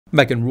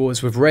Meghan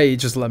roars with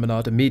rage as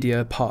Lemonada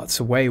Media parts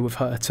away with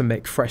her to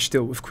make fresh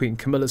deal with Queen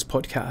Camilla's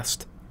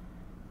podcast.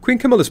 Queen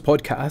Camilla's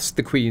podcast,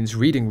 The Queen's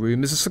Reading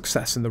Room, is a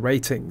success in the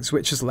ratings,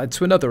 which has led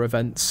to another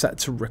event set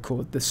to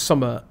record this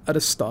summer at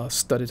a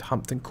star-studded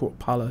Hampton Court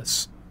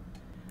Palace.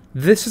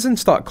 This is in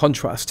stark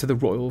contrast to the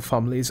royal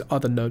family's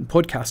other known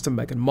podcaster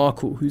Meghan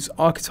Markle, whose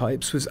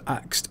Archetypes was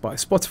axed by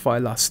Spotify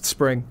last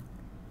spring.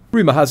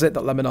 Rumour has it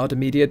that Lemonada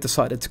Media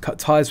decided to cut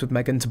ties with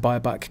Meghan to buy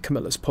back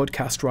Camilla's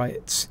podcast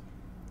rights.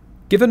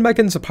 Given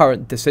Meghan's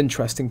apparent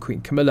disinterest in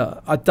Queen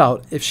Camilla, I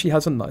doubt if she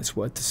has a nice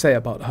word to say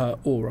about her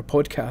or a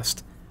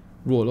podcast,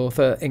 royal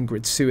author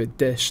Ingrid Seward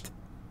dished.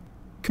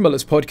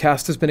 Camilla's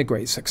podcast has been a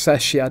great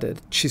success, she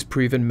added. She's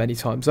proven many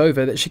times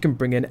over that she can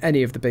bring in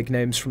any of the big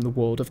names from the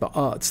world of the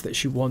arts that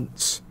she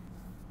wants.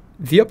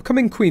 The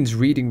upcoming Queen's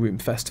Reading Room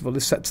Festival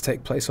is set to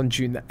take place on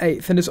June the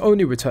 8th and is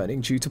only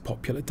returning due to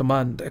popular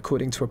demand,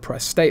 according to a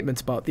press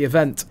statement about the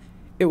event.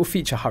 It will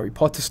feature Harry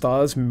Potter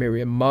stars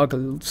Meghan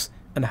Markle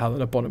and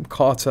Helena Bonham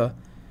Carter,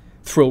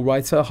 thrill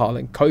writer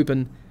Harlan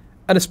Coben,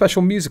 and a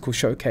special musical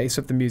showcase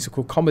of the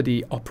musical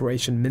comedy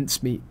Operation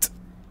Mincemeat.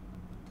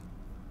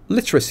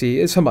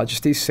 Literacy is Her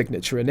Majesty's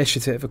signature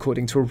initiative,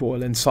 according to a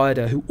royal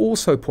insider who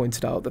also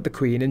pointed out that the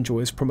Queen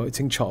enjoys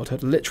promoting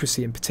childhood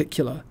literacy in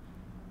particular.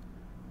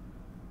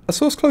 A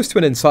source close to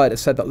an insider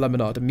said that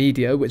Lemonada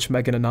Media, which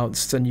Meghan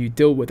announced a new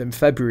deal with in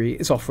February,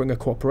 is offering a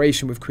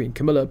cooperation with Queen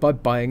Camilla by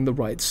buying the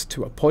rights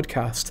to a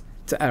podcast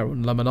to air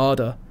on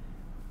Lemonada.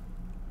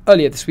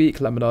 Earlier this week,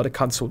 Lemonada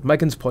cancelled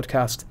Meghan's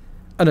podcast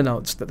and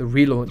announced that the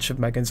relaunch of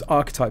Meghan's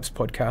Archetypes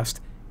podcast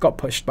got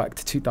pushed back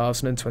to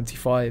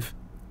 2025.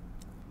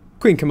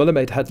 Queen Camilla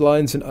made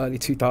headlines in early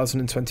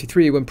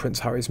 2023 when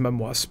Prince Harry's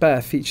memoir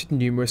Spare featured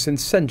numerous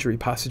incendiary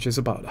passages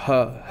about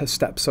her. Her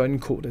stepson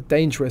called her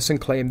dangerous and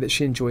claimed that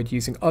she enjoyed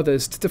using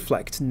others to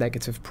deflect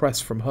negative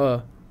press from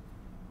her.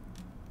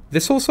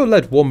 This also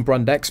led one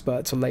brand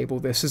expert to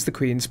label this as the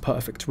Queen's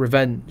perfect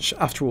revenge.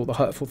 After all the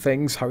hurtful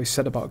things Harry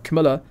said about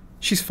Camilla,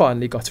 she's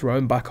finally got her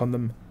own back on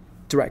them,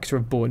 director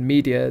of Bourne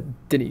Media,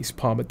 Denise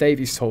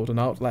Palmer-Davies told an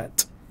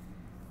outlet.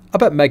 I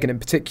bet Meghan in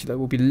particular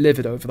will be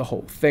livid over the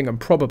whole thing and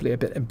probably a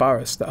bit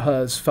embarrassed that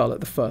hers fell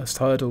at the first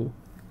hurdle.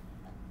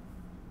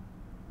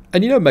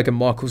 And you know Meghan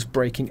Markle's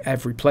breaking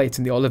every plate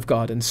in the Olive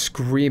Garden,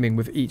 screaming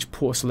with each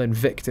porcelain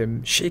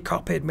victim, "She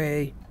copied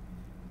me!"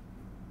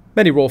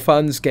 Many royal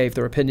fans gave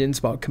their opinions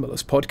about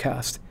Camilla's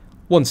podcast.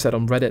 One said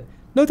on Reddit,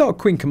 "No doubt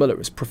Queen Camilla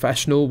is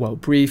professional, well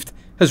briefed,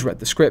 has read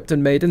the script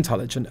and made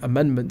intelligent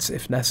amendments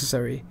if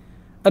necessary,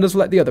 and has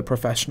let the other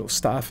professional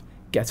staff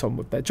get on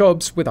with their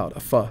jobs without a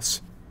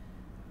fuss."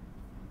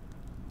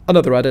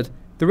 Another added,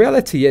 "The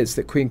reality is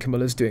that Queen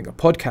Camilla's doing a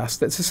podcast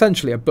that's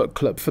essentially a book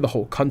club for the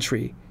whole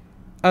country,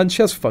 and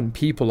she has fun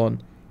people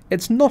on.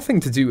 It's nothing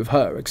to do with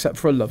her except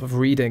for a love of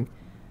reading.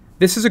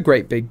 This is a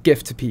great big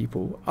gift to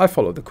people. I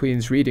follow the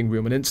Queen's Reading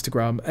Room on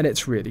Instagram and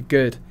it's really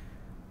good.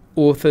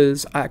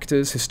 Authors,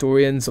 actors,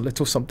 historians, a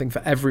little something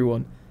for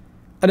everyone,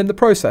 and in the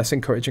process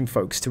encouraging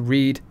folks to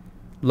read,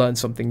 learn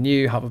something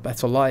new, have a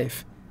better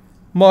life.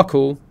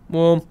 Markle,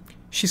 well,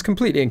 she's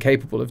completely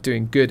incapable of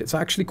doing good. It's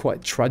actually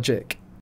quite tragic."